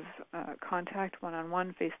lot of contact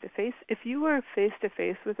one-on-one, face-to-face. If you were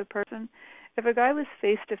face-to-face with a person, if a guy was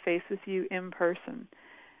face-to-face with you in person,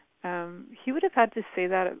 he would have had to say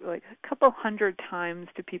that like a couple hundred times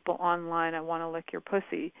to people online, I want to lick your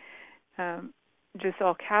pussy, just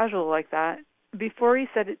all casual like that, before he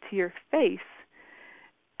said it to your face.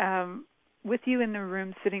 with you in the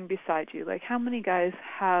room sitting beside you, like how many guys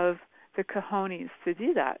have the cojones to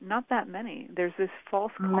do that? Not that many. There's this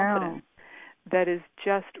false confidence that is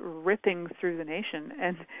just ripping through the nation.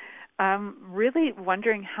 And I'm really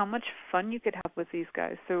wondering how much fun you could have with these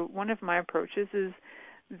guys. So one of my approaches is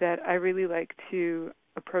that I really like to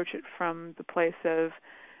approach it from the place of,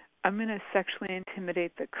 I'm going to sexually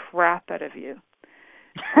intimidate the crap out of you.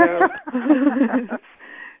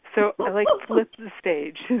 So I like flip the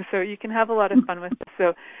stage. So you can have a lot of fun with this.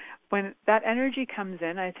 So when that energy comes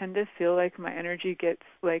in, I tend to feel like my energy gets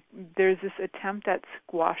like, there's this attempt at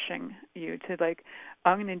squashing you to like,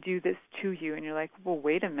 I'm going to do this to you. And you're like, well,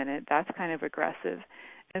 wait a minute, that's kind of aggressive.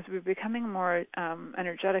 As we're becoming more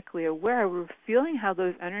energetically aware, we're feeling how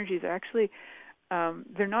those energies are actually,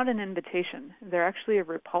 they're not an invitation. They're actually a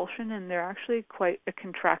repulsion, and they're actually quite a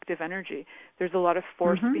contractive energy. There's a lot of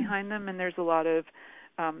force behind them, and there's a lot of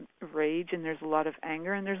rage, and there's a lot of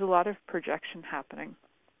anger, and there's a lot of projection happening.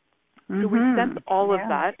 So we sense all of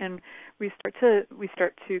that, and we start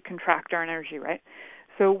to contract our energy, right?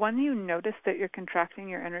 So when you notice that you're contracting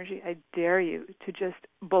your energy, I dare you to just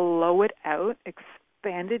blow it out,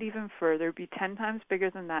 expand it even further, be 10 times bigger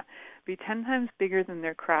than that, be 10 times bigger than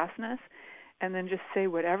their crassness, and then just say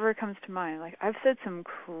whatever comes to mind. Like, I've said some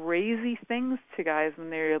crazy things to guys when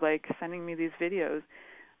they're like sending me these videos.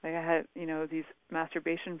 Like I had, these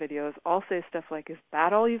masturbation videos. I'll say stuff like, "Is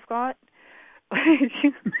that all you've got?"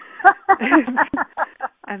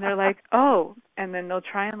 And they're like, "Oh," and then they'll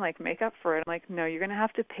try and like make up for it. I'm like, "No, you're going to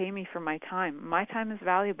have to pay me for my time. My time is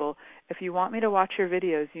valuable. If you want me to watch your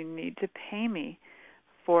videos, you need to pay me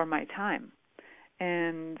for my time."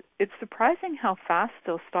 And it's surprising how fast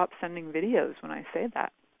they'll stop sending videos when I say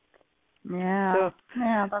that. Yeah.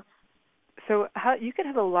 So how you could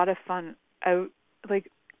have a lot of fun out, like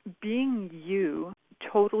being you,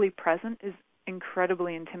 totally present, is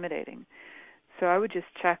incredibly intimidating. So I would just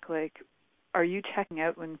check, like, are you checking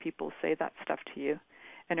out when people say that stuff to you?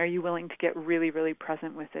 And are you willing to get really, really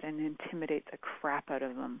present with it and intimidate the crap out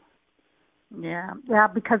of them? Yeah,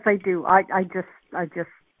 because I do. I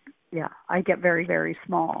get very, very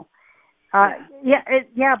small.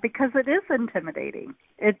 Because it is intimidating.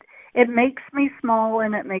 It makes me small,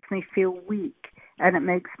 and it makes me feel weak, and it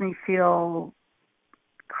makes me feel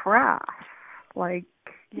crass. Like,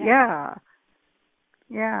 yeah.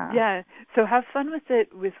 So have fun with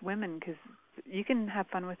it with women, because you can have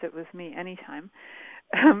fun with it with me anytime.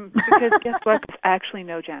 Because guess what? There's actually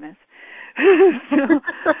no Janice.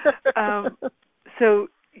 So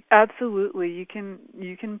absolutely, you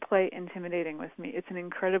can play intimidating with me. It's an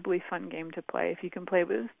incredibly fun game to play. If you can play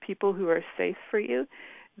with people who are safe for you,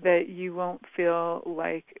 that you won't feel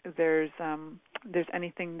like there's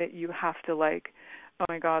anything that you have to like, oh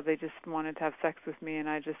my God, they just wanted to have sex with me and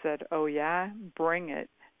I just said, oh yeah, bring it.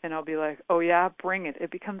 And I'll be like, oh yeah, bring it. It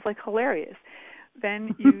becomes like hilarious.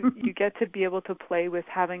 Then you get to be able to play with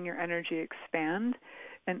having your energy expand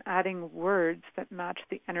and adding words that match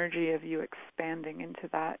the energy of you expanding into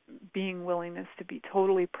that being willingness to be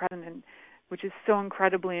totally present, which is so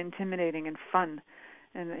incredibly intimidating and fun.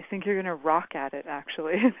 And I think you're going to rock at it,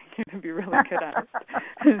 actually. I think you're going to be really good at it.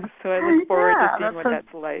 So I look forward to seeing what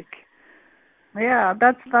that's like. Yeah,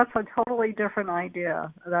 that's a totally different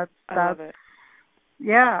idea. I love it.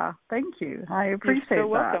 Yeah, thank you. I appreciate that. You're so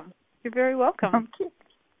welcome. You're very welcome.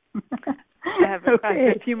 Okay. I have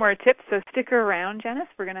a few more tips, so stick around, Janice.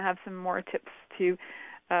 We're going to have some more tips too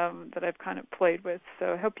that I've kind of played with.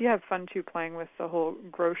 So I hope you have fun too playing with the whole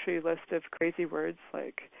grocery list of crazy words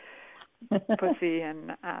like pussy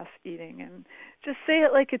and ass eating, and just say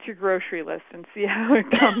it like it's your grocery list and see how it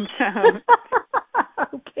comes out.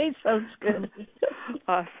 Okay, sounds good.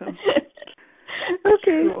 Awesome.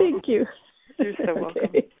 Okay, cool. Thank you. You're so welcome.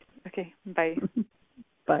 Okay, bye.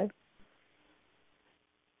 Bye.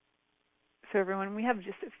 So everyone, we have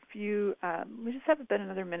just about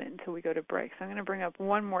another minute until we go to break. So I'm going to bring up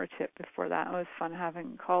one more tip before that. It was fun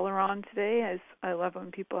having a caller on today. As I love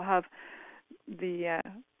when people have the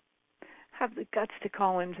guts to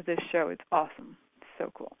call into this show. It's awesome. It's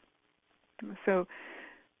so cool. So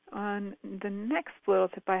on the next little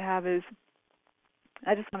tip I have is,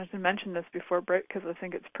 I just wanted to mention this before break because I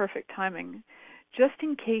think it's perfect timing. Just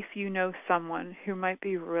in case you know someone who might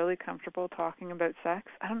be really comfortable talking about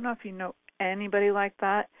sex. I don't know if you know anybody like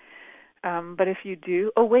that, but if you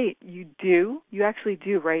do, you do? You actually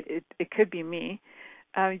do, right? It could be me.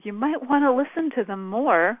 You might want to listen to them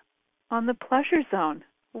more on the Pleasure Zone.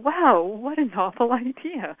 Wow, what a novel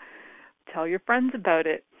idea. Tell your friends about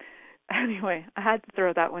it. Anyway, I had to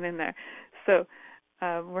throw that one in there. So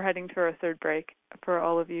We're heading to our third break. For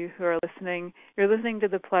all of you who are listening, you're listening to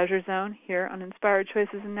The Pleasure Zone here on Inspired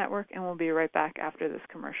Choices Network, and we'll be right back after this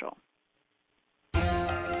commercial.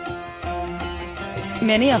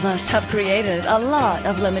 Many of us have created a lot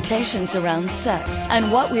of limitations around sex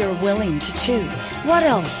and what we are willing to choose. What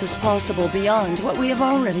else is possible beyond what we have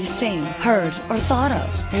already seen, heard, or thought of?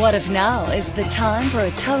 What if now is the time for a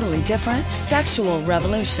totally different sexual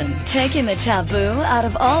revolution? Taking the taboo out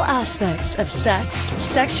of all aspects of sex,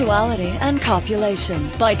 sexuality, and copulation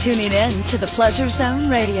by tuning in to the Pleasure Zone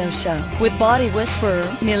radio show with body whisperer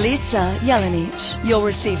Milica Jelenic. You'll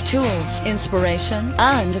receive tools, inspiration,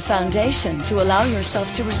 and a foundation to allow yourself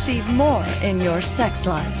to receive more in your sex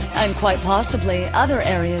life and quite possibly other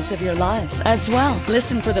areas of your life as well.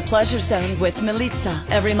 Listen for The Pleasure Zone with Milica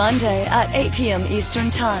every Monday at 8 p.m. Eastern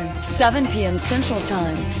Time, 7 p.m. Central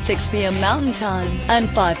Time, 6 p.m. Mountain Time, and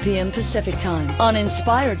 5 p.m. Pacific Time on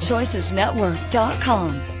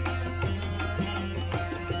InspiredChoicesNetwork.com.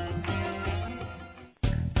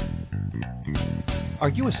 Are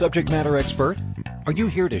you a subject matter expert? Are you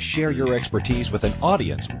here to share your expertise with an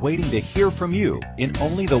audience waiting to hear from you in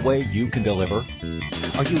only the way you can deliver?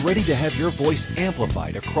 Are you ready to have your voice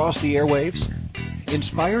amplified across the airwaves?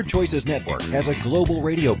 Inspired Choices Network has a global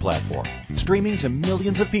radio platform streaming to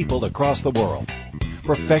millions of people across the world.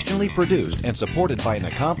 Professionally produced and supported by an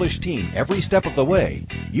accomplished team every step of the way,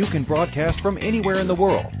 you can broadcast from anywhere in the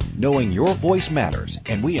world, knowing your voice matters,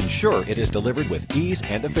 and we ensure it is delivered with ease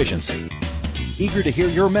and efficiency. Eager to hear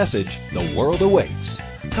your message? The world awaits.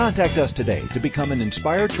 Contact us today to become an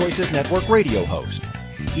Inspired Choices Network radio host.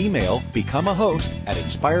 Email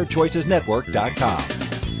becomeahost@inspiredchoicesnetwork.com.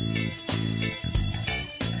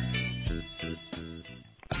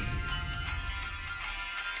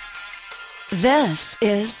 This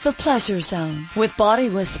is The Pleasure Zone with body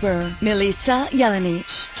whisperer Milica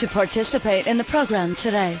Jelenic. To participate in the program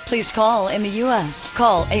today, please call in the U.S.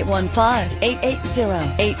 Call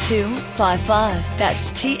 815-880-8255.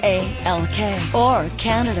 That's TALK. Or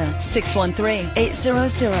Canada,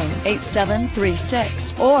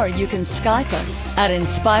 613-800-8736. Or you can Skype us at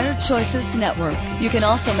Inspired Choices Network. You can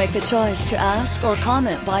also make the choice to ask or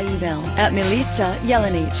comment by email at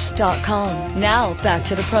milicajelenic.com. Now back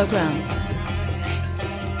to the program.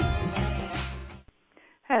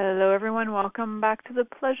 Hello, everyone. Welcome back to the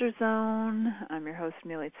Pleasure Zone. I'm your host,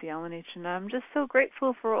 Milica Jelenic, and I'm just so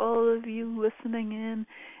grateful for all of you listening in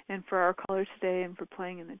and for our caller today and for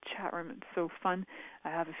playing in the chat room. It's so fun. I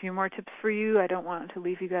have a few more tips for you. I don't want to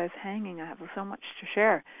leave you guys hanging. I have so much to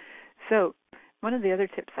share. So one of the other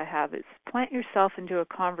tips I have is plant yourself into a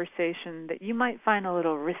conversation that you might find a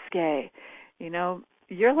little risque. You know,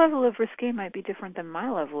 your level of risque might be different than my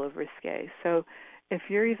level of risque. So if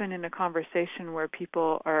you're even in a conversation where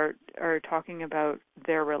people are talking about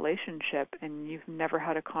their relationship and you've never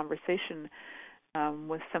had a conversation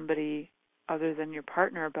with somebody other than your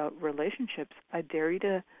partner about relationships, I dare you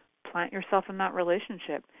to plant yourself in that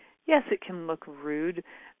relationship. Yes, it can look rude.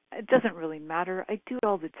 It doesn't really matter. I do it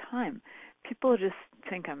all the time. People just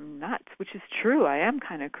think I'm nuts, which is true. I am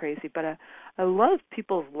kind of crazy, but I love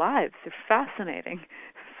people's lives. They're fascinating.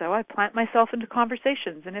 So I plant myself into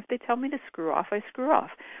conversations, and if they tell me to screw off, I screw off.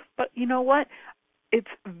 But you know what? It's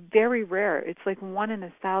very rare. It's like 1 in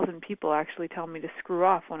 1,000 people actually tell me to screw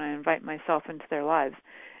off when I invite myself into their lives.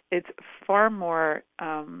 It's far more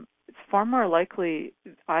likely,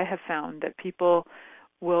 I have found, that people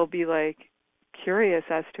will be like curious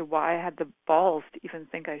as to why I had the balls to even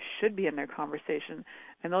think I should be in their conversation,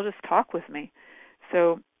 and they'll just talk with me.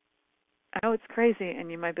 So I know it's crazy, and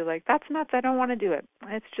you might be like, that's nuts, I don't want to do it.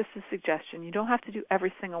 It's just a suggestion. You don't have to do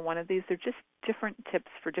every single one of these. They're just different tips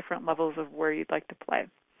for different levels of where you'd like to play.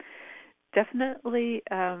 Definitely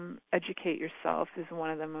educate yourself is one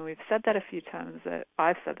of them, and we've said that a few times.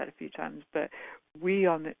 I've said that a few times, but we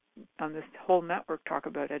on this whole network talk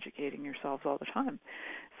about educating yourselves all the time.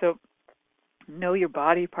 So know your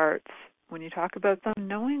body parts. When you talk about them,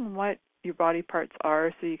 knowing what your body parts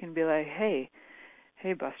are so you can be like, hey,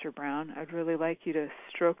 Buster Brown, I'd really like you to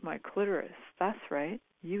stroke my clitoris. That's right.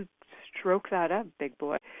 You stroke that up, big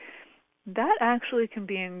boy. That actually can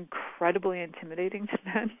be incredibly intimidating to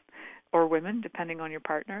men or women, depending on your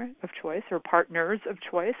partner of choice or partners of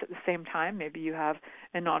choice at the same time. Maybe you have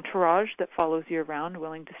an entourage that follows you around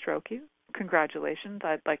willing to stroke you. Congratulations.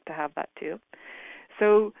 I'd like to have that too.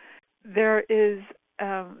 So there's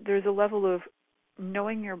a level of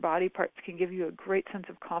knowing your body parts can give you a great sense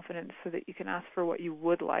of confidence so that you can ask for what you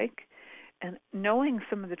would like. And knowing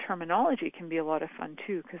some of the terminology can be a lot of fun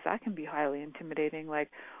too, because that can be highly intimidating.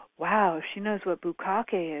 Like, wow, she knows what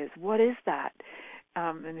bukkake is. What is that?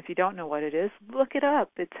 And if you don't know what it is, look it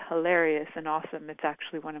up. It's hilarious and awesome. It's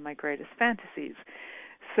actually one of my greatest fantasies.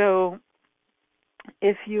 So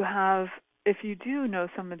if you do know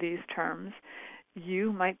some of these terms,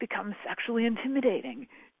 you might become sexually intimidating.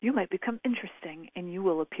 You might become interesting, and you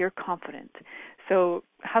will appear confident. So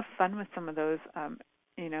have fun with some of those.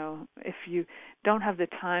 If you don't have the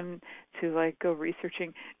time to go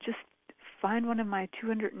researching, just find one of my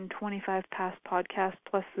 225 past podcasts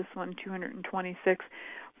plus this one, 226.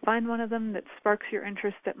 Find one of them that sparks your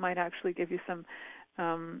interest, that might actually give you some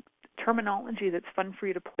terminology that's fun for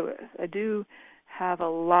you to play with. I do have a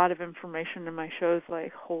lot of information in my shows,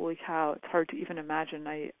 like, holy cow, it's hard to even imagine.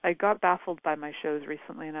 I got baffled by my shows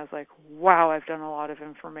recently, and I was like, wow, I've done a lot of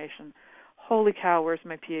information. Holy cow, where's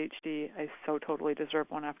my PhD? I so totally deserve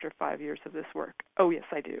one after 5 years of this work. Oh, yes,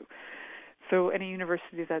 I do. So any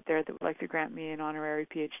universities out there that would like to grant me an honorary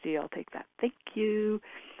PhD, I'll take that. Thank you.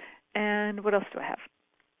 And what else do I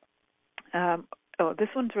have? This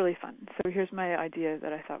one's really fun. So here's my idea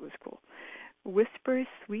that I thought was cool. Whisper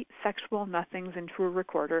sweet sexual nothings into a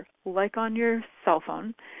recorder, like on your cell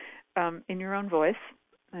phone, in your own voice,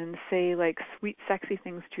 and say sweet, sexy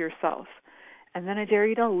things to yourself. And then I dare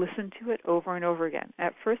you to listen to it over and over again.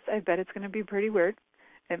 At first, I bet it's going to be pretty weird.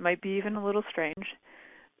 It might be even a little strange,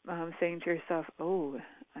 saying to yourself, oh,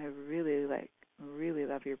 I really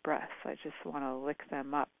love your breasts. I just want to lick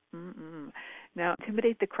them up. Now,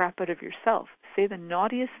 intimidate the crap out of yourself. Say the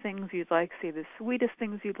naughtiest things you'd like. Say the sweetest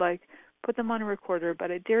things you'd like. Put them on a recorder,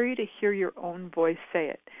 but I dare you to hear your own voice say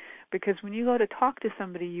it. Because when you go to talk to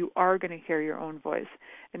somebody, you are going to hear your own voice.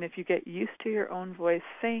 And if you get used to your own voice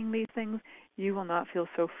saying these things, you will not feel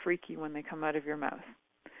so freaky when they come out of your mouth.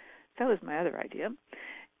 That was my other idea.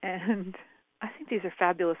 And I think these are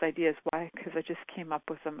fabulous ideas. Why? Because I just came up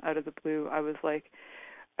with them out of the blue. I was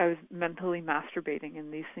mentally masturbating,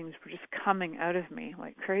 and these things were just coming out of me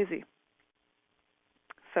like crazy.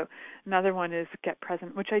 So another one is get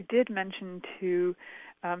present, which I did mention to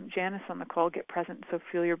Janice on the call. Get present, so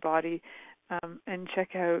feel your body and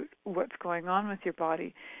check out what's going on with your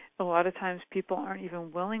body. A lot of times people aren't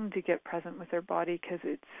even willing to get present with their body because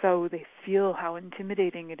they feel how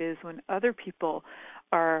intimidating it is when other people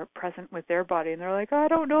are present with their body, and they're like, I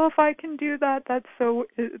don't know if I can do that. That's so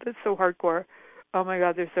hardcore. Oh my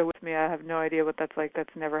God, they're so with me. I have no idea what that's like.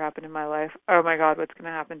 That's never happened in my life. Oh my God, what's going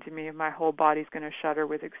to happen to me? My whole body's going to shudder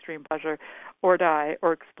with extreme pleasure, or die,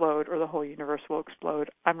 or explode, or the whole universe will explode.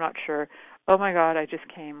 I'm not sure. Oh my God, I just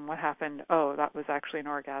came. What happened? Oh, that was actually an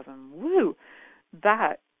orgasm. Woo!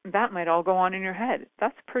 That might all go on in your head.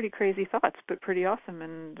 That's pretty crazy thoughts, but pretty awesome.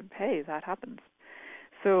 And hey, that happens.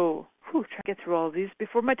 So, try to get through all of these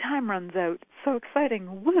before my time runs out. It's so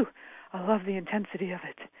exciting. Woo! I love the intensity of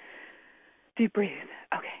it. Deep breathe.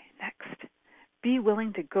 Okay, next. Be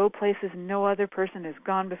willing to go places no other person has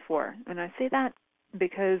gone before. And I say that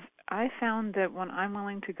because I found that when I'm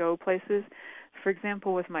willing to go places, for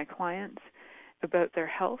example, with my clients about their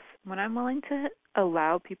health, when I'm willing to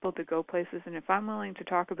allow people to go places, and if I'm willing to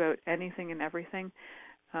talk about anything and everything,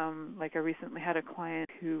 I recently had a client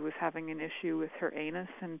who was having an issue with her anus,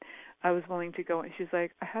 and I was willing to go, and she's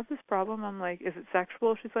like, I have this problem. I'm like, is it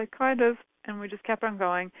sexual? She's like, kind of. And we just kept on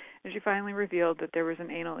going, and she finally revealed that there was an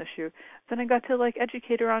anal issue. Then I got to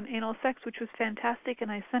educate her on anal sex, which was fantastic,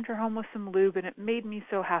 and I sent her home with some lube, and it made me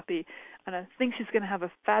so happy. And I think she's going to have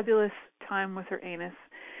a fabulous time with her anus.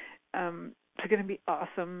 It's going to be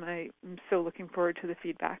awesome. I'm so looking forward to the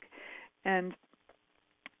feedback.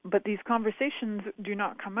 But these conversations do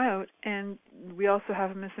not come out, and we also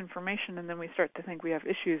have misinformation, and then we start to think we have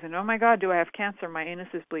issues, and oh my God, do I have cancer? My anus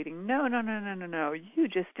is bleeding. No. You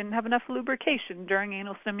just didn't have enough lubrication during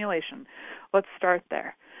anal stimulation. Let's start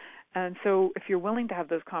there. And so if you're willing to have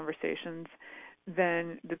those conversations,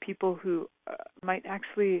 then the people who might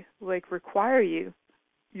actually require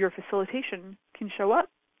your facilitation can show up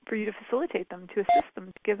for you to facilitate them, to assist them,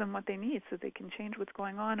 to give them what they need so they can change what's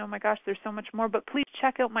going on. Oh my gosh, there's so much more. But please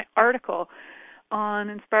check out my article on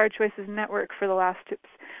Inspired Choices Network for the last tips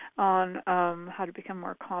on how to become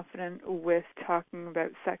more confident with talking about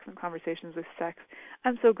sex and conversations with sex.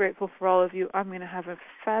 I'm so grateful for all of you. I'm going to have a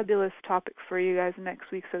fabulous topic for you guys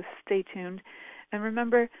next week, so stay tuned. And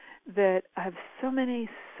remember that I have so many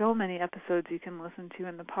episodes you can listen to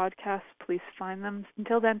in the podcast. Please find them.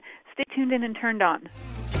 Until then, stay tuned in and turned on.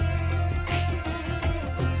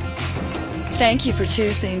 Thank you for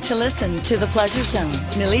choosing to listen to The Pleasure Zone.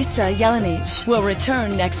 Milica, Jelenic will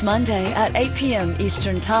return next Monday at 8 p.m.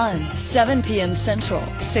 Eastern Time, 7 p.m. Central,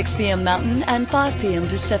 6 p.m. Mountain, and 5 p.m.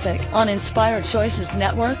 Pacific on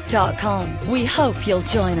InspiredChoicesNetwork.com. We hope you'll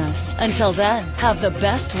join us. Until then, have the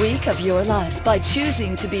best week of your life by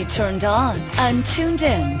choosing to be turned on and tuned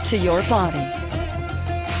in to your body.